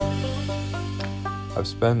I've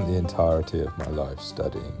spent the entirety of my life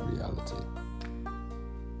studying reality.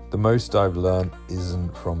 The most I've learned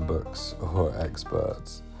isn't from books or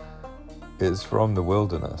experts. It's from the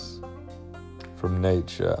wilderness, from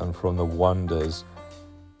nature, and from the wonders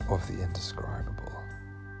of the indescribable.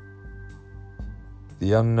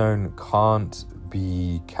 The unknown can't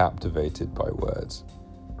be captivated by words,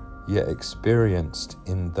 yet experienced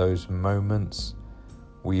in those moments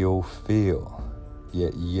we all feel,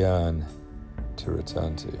 yet yearn to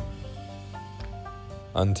return to.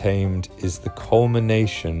 Untamed is the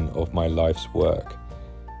culmination of my life's work,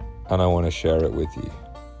 and I want to share it with you.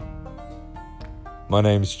 My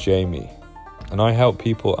name's Jamie, and I help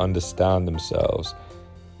people understand themselves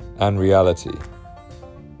and reality,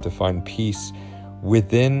 to find peace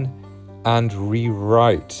within and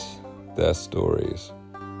rewrite their stories.